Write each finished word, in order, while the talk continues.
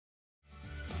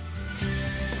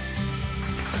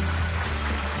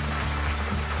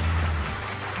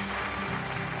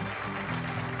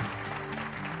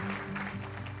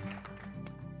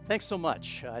Thanks so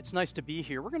much. It's nice to be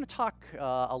here. We're going to talk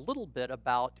a little bit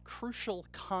about crucial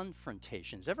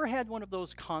confrontations. Ever had one of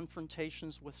those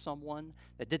confrontations with someone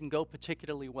that didn't go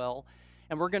particularly well?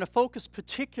 And we're going to focus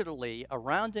particularly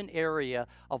around an area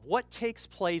of what takes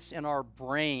place in our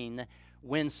brain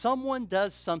when someone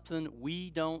does something we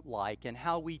don't like and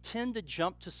how we tend to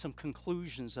jump to some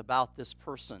conclusions about this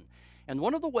person. And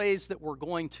one of the ways that we're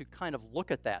going to kind of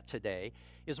look at that today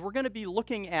is we're going to be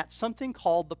looking at something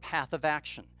called the path of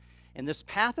action. And this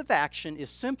path of action is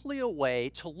simply a way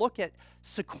to look at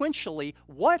sequentially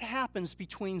what happens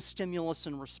between stimulus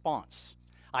and response.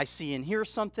 I see and hear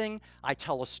something, I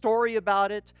tell a story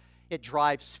about it, it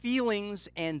drives feelings,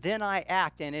 and then I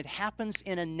act, and it happens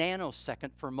in a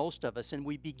nanosecond for most of us. And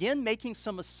we begin making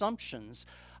some assumptions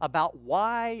about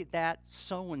why that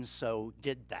so-and-so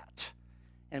did that.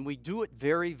 And we do it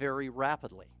very, very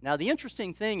rapidly. Now, the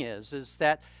interesting thing is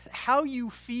that how you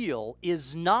feel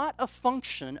is not a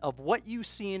function of what you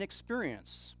see and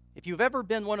experience. If you've ever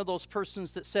been one of those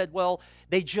persons that said, well,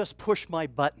 they just push my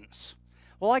buttons.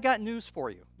 Well, I got news for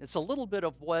you. It's a little bit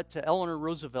of what Eleanor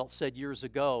Roosevelt said years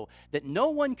ago, that no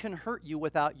one can hurt you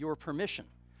without your permission.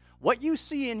 What you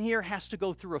see in here has to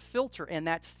go through a filter, and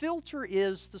that filter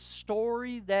is the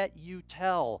story that you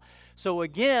tell. So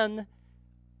again,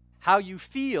 how you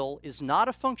feel is not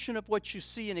a function of what you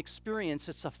see and experience.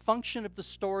 It's a function of the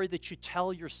story that you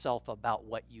tell yourself about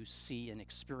what you see and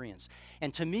experience.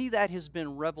 And to me, that has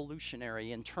been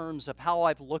revolutionary in terms of how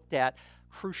I've looked at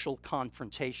crucial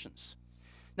confrontations.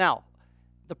 Now,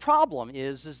 the problem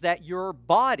is that your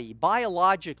body,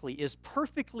 biologically, is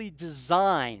perfectly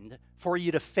designed for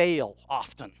you to fail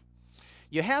often.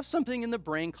 You have something in the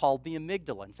brain called the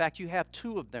amygdala. In fact, you have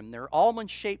two of them. They're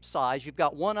almond-shaped size. You've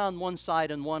got one on one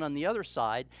side and one on the other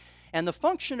side. And the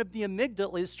function of the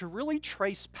amygdala is to really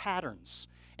trace patterns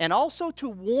and also to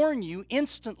warn you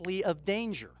instantly of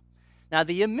danger. Now,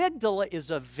 the amygdala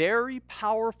is a very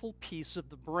powerful piece of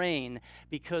the brain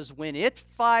because when it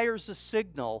fires a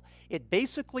signal, it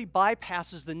basically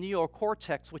bypasses the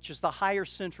neocortex, which is the higher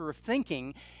center of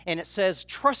thinking, and it says,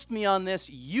 trust me on this,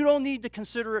 you don't need to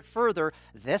consider it further,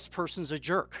 this person's a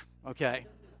jerk, okay?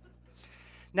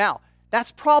 Now,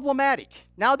 that's problematic.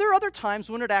 Now, there are other times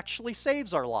when it actually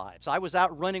saves our lives. I was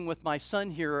out running with my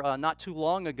son here not too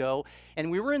long ago,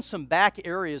 and we were in some back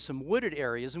areas, some wooded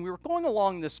areas, and we were going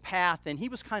along this path, and he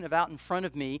was kind of out in front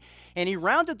of me, and he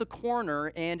rounded the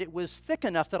corner, and it was thick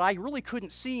enough that I really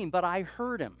couldn't see him, but I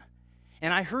heard him.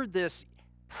 And I heard this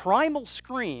primal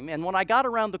scream, and when I got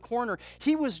around the corner,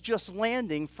 he was just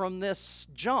landing from this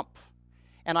jump.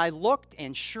 And I looked,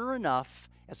 and sure enough,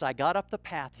 as I got up the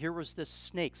path, here was this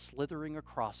snake slithering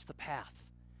across the path.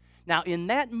 Now, in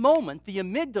that moment, the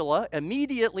amygdala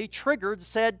immediately triggered,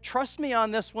 said, trust me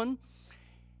on this one.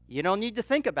 You don't need to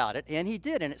think about it. And he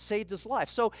did, and it saved his life.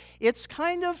 So it's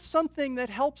kind of something that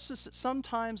helps us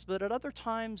sometimes, but at other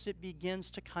times it begins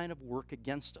to kind of work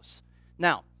against us.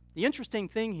 Now, the interesting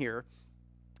thing here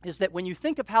is that when you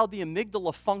think of how the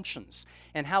amygdala functions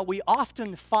and how we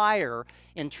often fire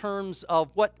in terms of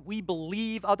what we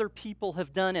believe other people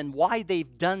have done and why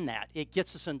they've done that, it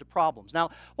gets us into problems.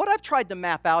 Now, what I've tried to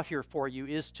map out here for you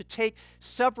is to take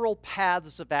several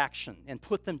paths of action and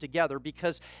put them together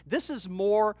because this is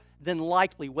more than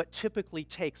likely what typically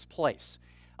takes place.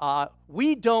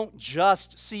 We don't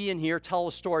just see and hear, tell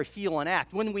a story, feel, and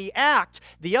act. When we act,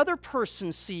 the other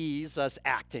person sees us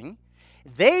acting.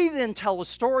 They then tell a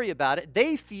story about it.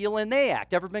 They feel and they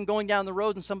act. Ever been going down the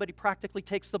road and somebody practically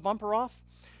takes the bumper off?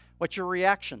 What's your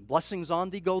reaction? Blessings on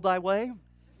thee, go thy way?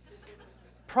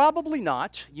 Probably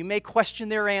not. You may question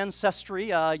their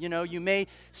ancestry. You may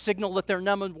signal that they're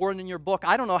number one in your book.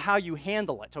 I don't know how you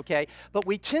handle it, okay? But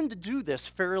we tend to do this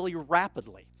fairly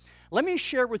rapidly. Let me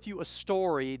share with you a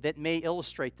story that may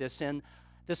illustrate this. And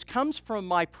this comes from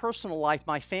my personal life,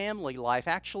 my family life,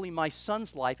 actually my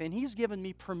son's life, and he's given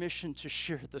me permission to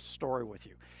share this story with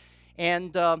you.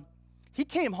 And he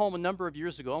came home a number of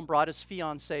years ago and brought his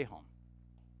fiancée home.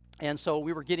 And so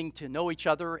we were getting to know each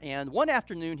other, and one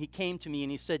afternoon he came to me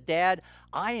and he said, Dad,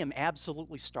 I am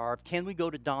absolutely starved. Can we go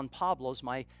to Don Pablo's,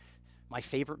 my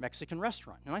favorite Mexican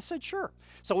restaurant? And I said, sure.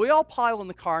 So we all pile in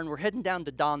the car, and we're heading down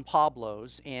to Don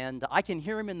Pablo's, and I can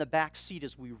hear him in the back seat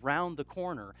as we round the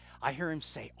corner. I hear him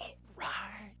say, all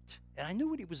right. And I knew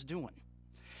what he was doing.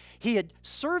 He had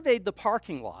surveyed the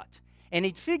parking lot, and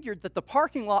he'd figured that the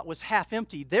parking lot was half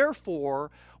empty.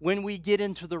 Therefore, when we get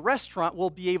into the restaurant,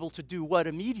 we'll be able to do what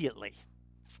immediately?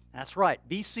 That's right,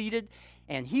 be seated.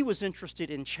 And he was interested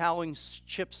in chowing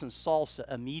chips and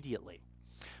salsa immediately.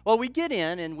 Well, we get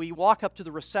in and we walk up to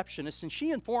the receptionist, and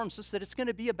she informs us that it's going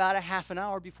to be about a half an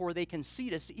hour before they can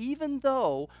seat us, even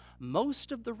though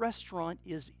most of the restaurant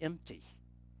is empty.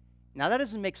 Now, that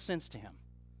doesn't make sense to him.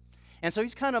 And so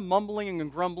he's kind of mumbling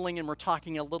and grumbling, and we're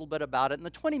talking a little bit about it. And the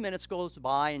 20 minutes goes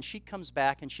by, and she comes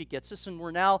back, and she gets us, and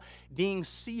we're now being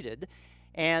seated.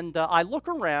 And I look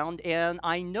around, and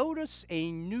I notice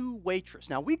a new waitress.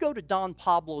 Now, we go to Don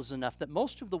Pablo's enough that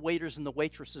most of the waiters and the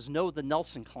waitresses know the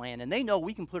Nelson clan, and they know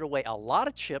we can put away a lot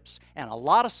of chips and a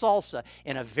lot of salsa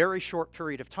in a very short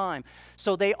period of time.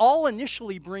 So they all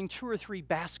initially bring 2 or 3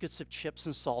 baskets of chips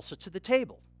and salsa to the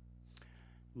table.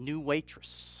 New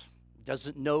waitress,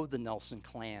 doesn't know the Nelson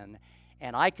clan,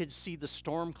 and I could see the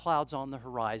storm clouds on the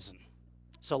horizon.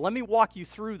 So let me walk you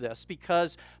through this,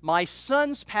 because my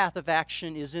son's path of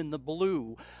action is in the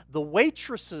blue. The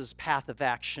waitress's path of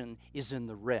action is in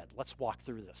the red. Let's walk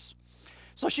through this.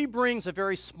 So she brings a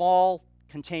very small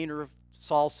container of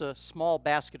salsa, small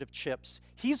basket of chips.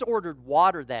 He's ordered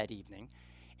water that evening,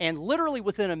 and literally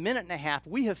within a minute and a half,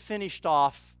 we have finished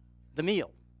off the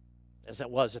meal, as it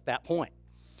was at that point.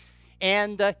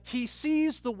 And he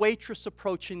sees the waitress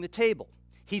approaching the table.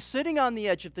 He's sitting on the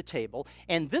edge of the table,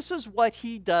 and this is what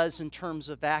he does in terms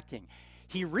of acting.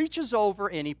 He reaches over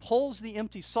and he pulls the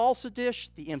empty salsa dish,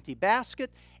 the empty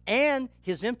basket, and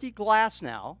his empty glass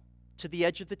now to the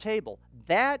edge of the table.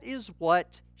 That is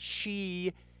what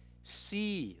she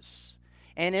sees.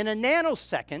 And in a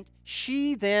nanosecond,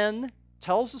 she then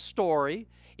tells a story.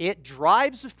 It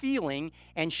drives a feeling,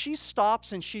 and she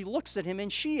stops and she looks at him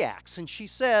and she acts, and she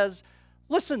says,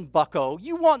 "Listen, bucko,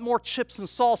 you want more chips and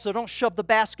salsa, don't shove the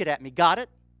basket at me, got it?"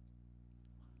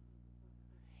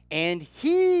 And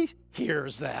he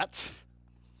hears that,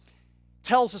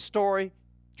 tells a story,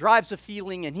 drives a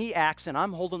feeling, and he acts, and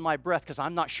I'm holding my breath because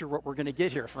I'm not sure what we're going to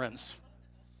get here, friends.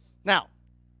 Now,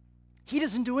 he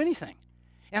doesn't do anything.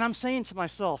 And I'm saying to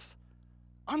myself,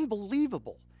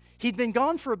 unbelievable. He'd been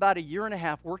gone for about a year and a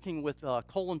half working with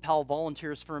Colin Powell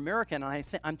Volunteers for America, and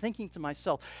I'm thinking to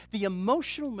myself, the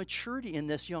emotional maturity in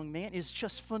this young man is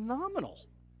just phenomenal.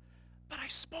 But I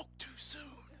spoke too soon.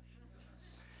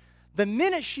 The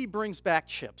minute she brings back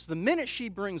chips, the minute she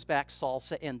brings back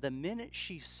salsa, and the minute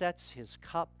she sets his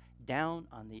cup down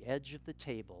on the edge of the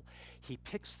table, he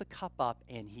picks the cup up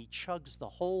and he chugs the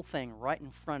whole thing right in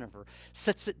front of her,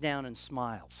 sits it down and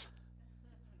smiles.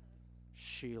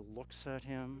 She looks at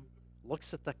him,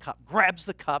 looks at the cup, grabs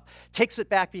the cup, takes it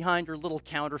back behind her little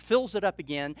counter, fills it up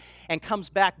again, and comes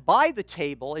back by the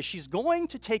table as she's going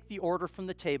to take the order from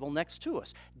the table next to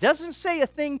us. Doesn't say a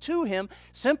thing to him,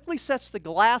 simply sets the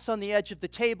glass on the edge of the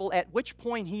table, at which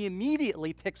point he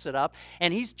immediately picks it up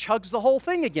and he chugs the whole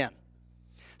thing again.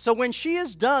 So when she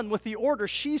is done with the order,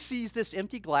 she sees this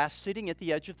empty glass sitting at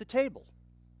the edge of the table.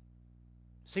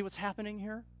 See what's happening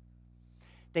here?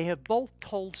 They have both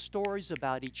told stories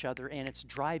about each other, and it's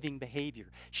driving behavior.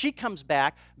 She comes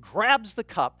back, grabs the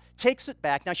cup, takes it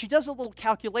back. Now, she does a little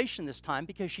calculation this time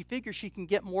because she figures she can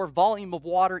get more volume of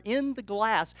water in the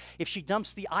glass if she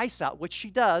dumps the ice out, which she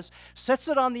does, sets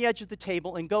it on the edge of the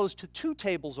table, and goes to 2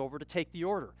 tables over to take the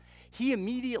order. He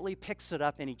immediately picks it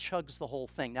up, and he chugs the whole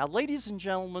thing. Now, ladies and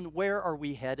gentlemen, where are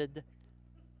we headed?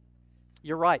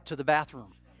 You're right, to the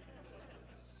bathroom.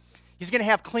 He's going to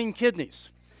have clean kidneys.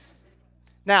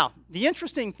 Now, the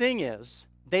interesting thing is,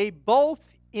 they both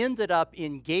ended up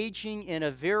engaging in a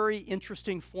very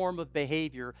interesting form of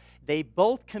behavior. They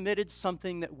both committed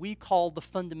something that we call the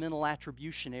fundamental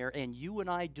attribution error, and you and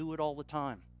I do it all the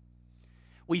time.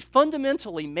 We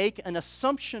fundamentally make an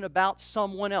assumption about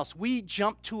someone else. We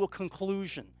jump to a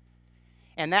conclusion,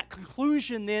 and that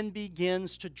conclusion then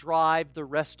begins to drive the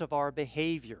rest of our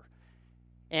behavior.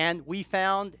 And we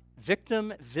found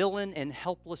victim, villain, and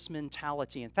helpless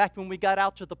mentality. In fact, when we got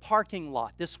out to the parking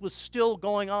lot, this was still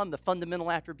going on, the fundamental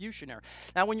attribution error.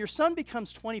 Now, when your son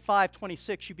becomes 25,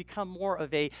 26, you become more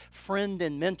of a friend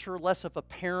and mentor, less of a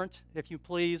parent, if you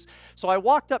please. So I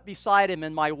walked up beside him,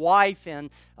 and my wife and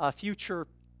future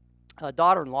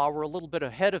daughter-in-law were a little bit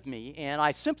ahead of me, and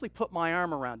I simply put my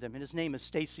arm around him, and his name is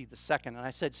Stacy the second. And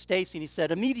I said, "Stacy," and he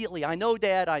said immediately, "I know,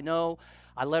 Dad, I know."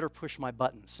 I let her push my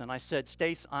buttons, and I said,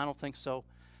 "Stace, I don't think so."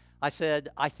 I said,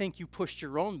 "I think you pushed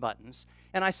your own buttons."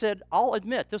 And I said, "I'll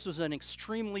admit this was an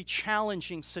extremely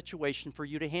challenging situation for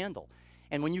you to handle.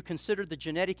 And when you consider the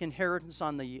genetic inheritance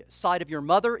on the side of your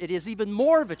mother, it is even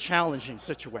more of a challenging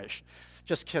situation."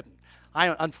 Just kidding.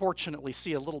 I unfortunately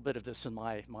see a little bit of this in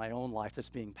my own life that's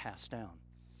being passed down.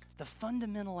 The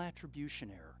fundamental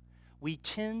attribution error. We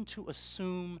tend to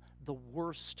assume the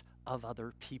worst of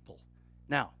other people.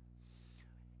 Now,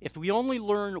 if we only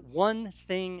learn one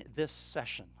thing this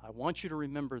session, I want you to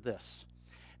remember this,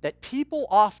 that people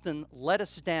often let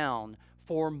us down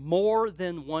for more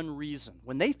than one reason.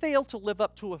 When they fail to live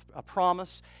up to a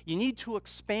promise, you need to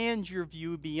expand your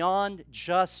view beyond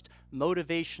just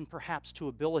motivation, perhaps to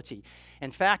ability.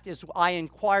 In fact, as I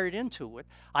inquired into it,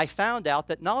 I found out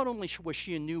that not only was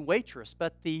she a new waitress,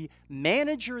 but the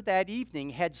manager that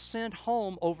evening had sent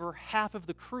home over half of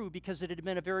the crew because it had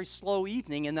been a very slow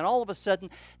evening, and then all of a sudden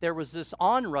there was this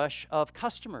onrush of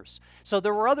customers. So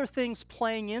there were other things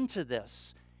playing into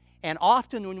this. And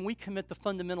often when we commit the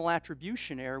fundamental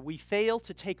attribution error, we fail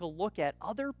to take a look at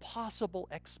other possible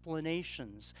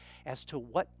explanations as to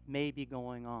what may be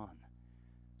going on.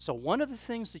 So one of the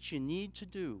things that you need to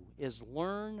do is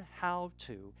learn how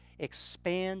to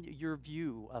expand your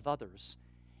view of others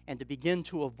and to begin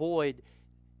to avoid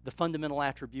the fundamental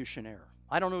attribution error.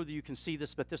 I don't know whether you can see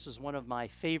this, but this is one of my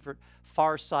favorite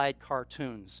Far Side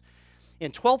cartoons.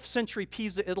 In 12th century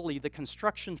Pisa, Italy, the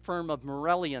construction firm of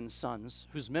Morelli and Sons,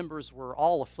 whose members were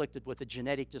all afflicted with a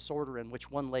genetic disorder in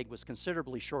which one leg was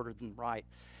considerably shorter than the right,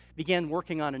 began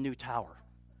working on a new tower.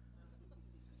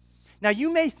 Now,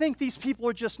 you may think these people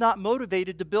are just not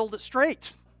motivated to build it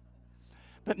straight,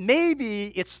 but maybe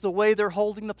it's the way they're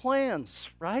holding the plans,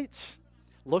 right?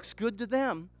 Looks good to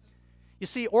them. You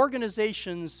see,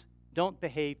 organizations don't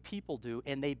behave, people do,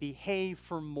 and they behave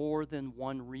for more than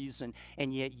one reason.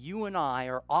 And yet you and I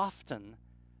are often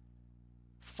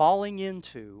falling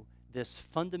into this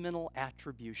fundamental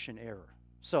attribution error.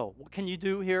 So what can you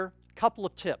do here? A couple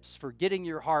of tips for getting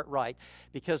your heart right,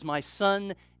 because my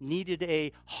son needed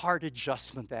a heart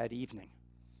adjustment that evening.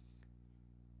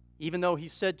 Even though he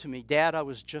said to me, "Dad, I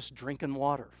was just drinking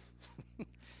water."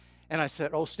 And I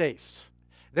said, "Oh, Stace,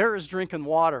 there is drinking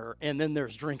water, and then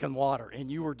there's drinking water,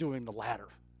 and you were doing the latter."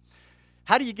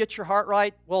 How do you get your heart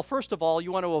right? Well, first of all,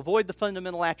 you want to avoid the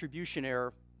fundamental attribution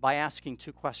error by asking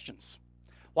two questions.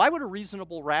 Why would a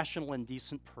reasonable, rational, and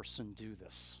decent person do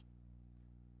this?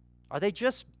 Are they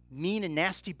just mean and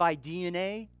nasty by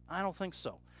DNA? I don't think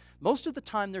so. Most of the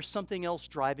time, there's something else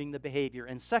driving the behavior.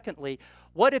 And secondly,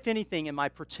 what, if anything, am I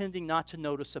pretending not to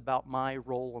notice about my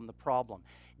role in the problem?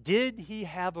 Did he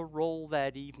have a role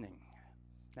that evening?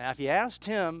 Now, if you asked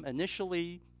him,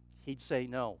 initially, he'd say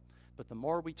no. But the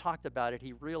more we talked about it,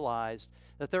 he realized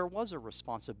that there was a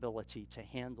responsibility to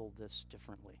handle this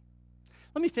differently.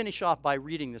 Let me finish off by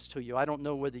reading this to you. I don't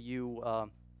know whether you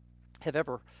have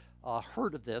ever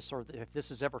heard of this or if this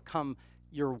has ever come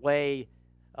your way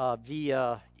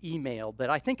via email, but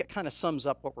I think it kind of sums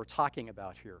up what we're talking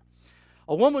about here.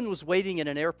 A woman was waiting in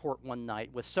an airport one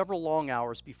night with several long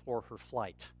hours before her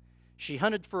flight. She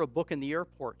hunted for a book in the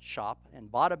airport shop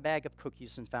and bought a bag of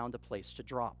cookies and found a place to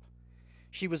drop.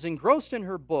 She was engrossed in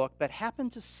her book, but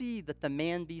happened to see that the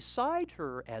man beside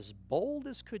her, as bold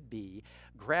as could be,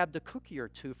 grabbed a cookie or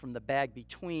two from the bag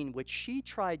between, which she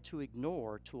tried to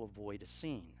ignore to avoid a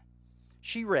scene.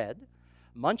 She read,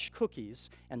 munched cookies,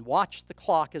 and watched the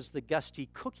clock as the gusty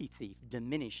cookie thief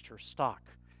diminished her stock.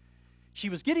 She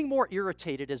was getting more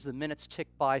irritated as the minutes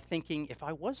ticked by, thinking, if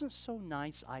I wasn't so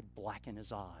nice, I'd blacken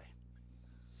his eye.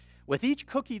 With each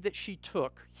cookie that she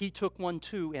took, he took one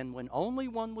too, and when only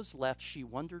one was left, she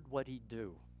wondered what he'd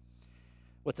do.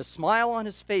 With a smile on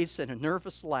his face and a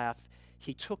nervous laugh,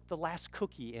 he took the last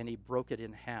cookie and he broke it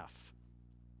in half.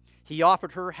 He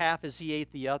offered her half as he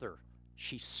ate the other.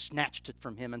 She snatched it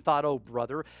from him and thought, oh,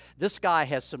 brother, this guy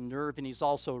has some nerve and he's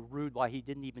also rude. Why, he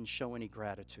didn't even show any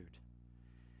gratitude.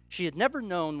 She had never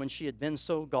known when she had been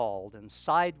so galled and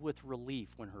sighed with relief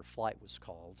when her flight was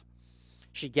called.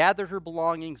 She gathered her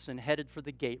belongings and headed for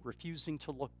the gate, refusing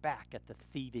to look back at the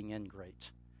thieving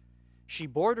ingrate. She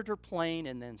boarded her plane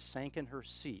and then sank in her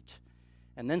seat,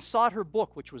 and then sought her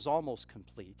book, which was almost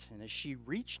complete. And as she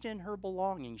reached in her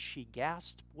belongings, she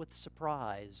gasped with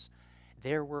surprise.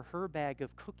 There were her bag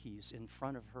of cookies in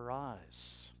front of her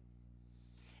eyes.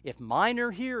 If mine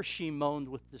are here, she moaned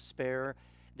with despair,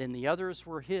 then the others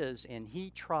were his, and he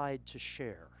tried to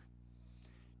share.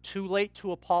 Too late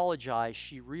to apologize,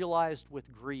 she realized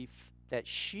with grief that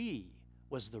she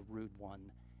was the rude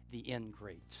one, the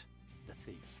ingrate, the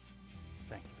thief.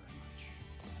 Thank you.